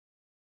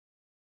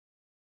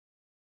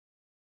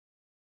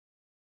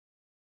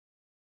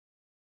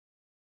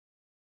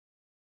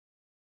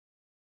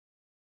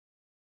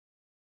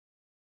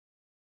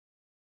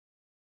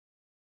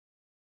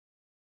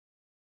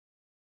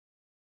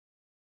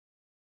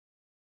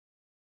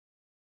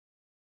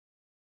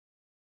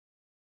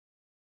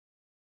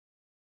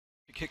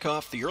Kick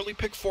off the early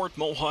pick for at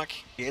Mohawk.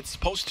 It's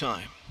post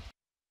time.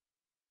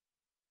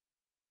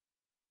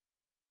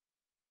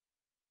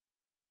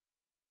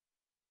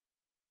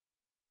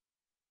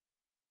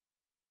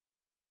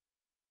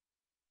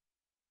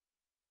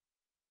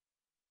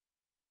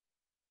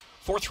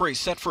 Fourth race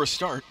set for a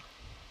start.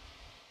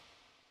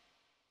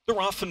 They're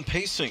off and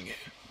pacing.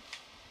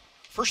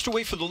 First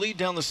away for the lead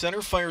down the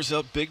center, fires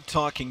up Big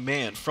Talking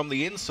Man. From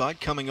the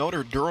inside, coming out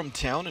are Durham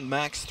Town and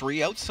Max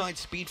 3. Outside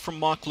speed from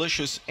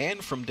Mocklicious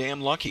and from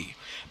Damn Lucky.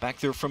 Back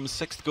there from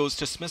 6th goes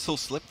Dismissal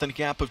Slip, then a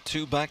gap of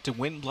 2 back to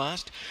Wind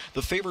Blast.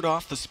 The favorite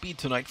off the speed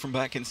tonight from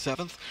back in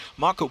 7th.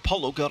 Marco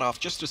Polo got off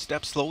just a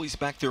step slow. He's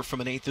back there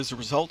from an 8th as a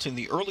result. In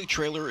the early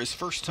trailer is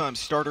first-time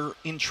starter,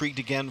 Intrigued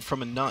again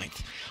from a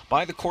 9th.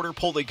 By the quarter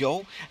pole they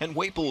go, and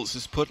Waples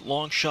has put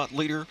long shot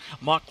leader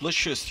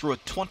Mocklicious through a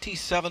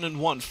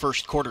 27-1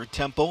 first quarter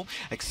tempo.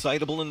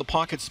 Excitable in the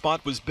pocket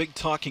spot was Big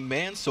Talking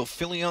Man, so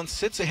Philion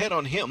sits ahead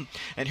on him.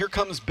 And here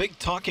comes Big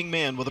Talking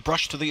Man with a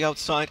brush to the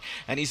outside,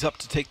 and he's up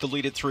to take the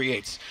lead at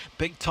 3/8.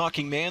 Big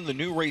Talking Man, the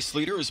new race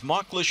leader, as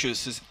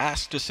Mocklicious is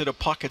asked to sit a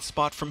pocket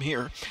spot from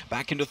here.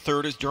 Back into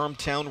 3rd is Durham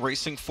Town,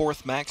 racing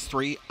 4th, Max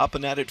 3. Up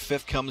and at it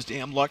 5th comes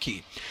Damn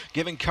Lucky.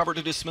 Giving cover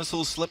to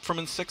Dismissal Slip from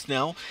in 6th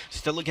now.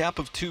 Still a gap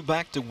of 2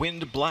 back to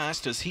Wind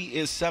Blast as he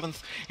is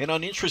 7th. An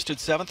uninterested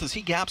 7th as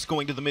he gaps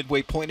going to the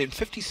midway point in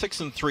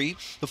 56-3.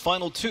 The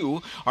final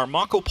 2 are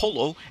Marco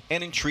Polo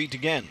and Intrigued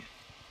again.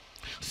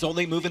 So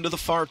they move into the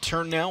far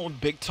turn now,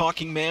 and Big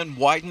Talking Man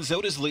widens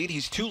out his lead.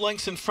 He's 2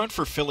 lengths in front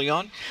for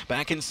Philion.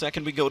 Back in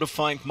 2nd we go to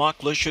find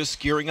Mocklicious,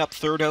 gearing up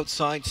 3rd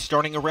outside.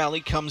 Starting a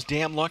rally comes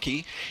Damn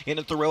Lucky. In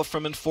at the rail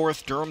from in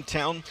 4th, Durham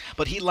Town,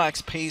 but he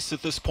lacks pace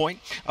at this point.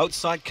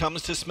 Outside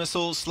comes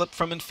Dismissal Slip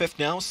from in 5th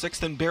now.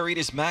 6th and buried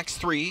is Max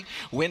 3.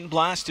 Wind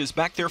Blast is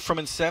back there from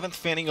in 7th,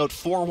 fanning out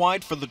 4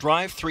 wide for the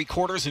drive.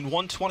 3/4 in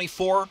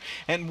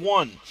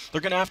 1:24-1.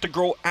 They're going to have to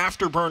grow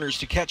afterburners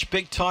to catch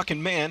Big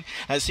Talking Man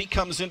as he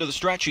comes into the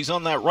stretch. He's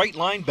on that right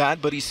line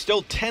bad, but he's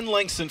still 10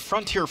 lengths in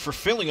front here for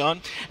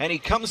Philion, and he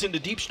comes into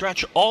deep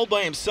stretch all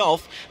by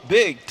himself.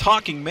 Big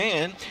Talking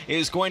Man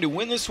is going to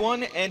win this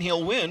one, and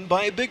he'll win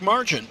by a big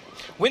margin.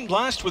 Wind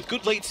Blast with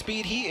good late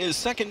speed, he is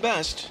second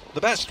best.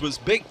 The best was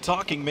Big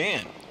Talking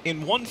Man.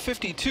 In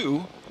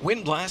 1:52,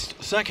 Wind Blast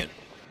second.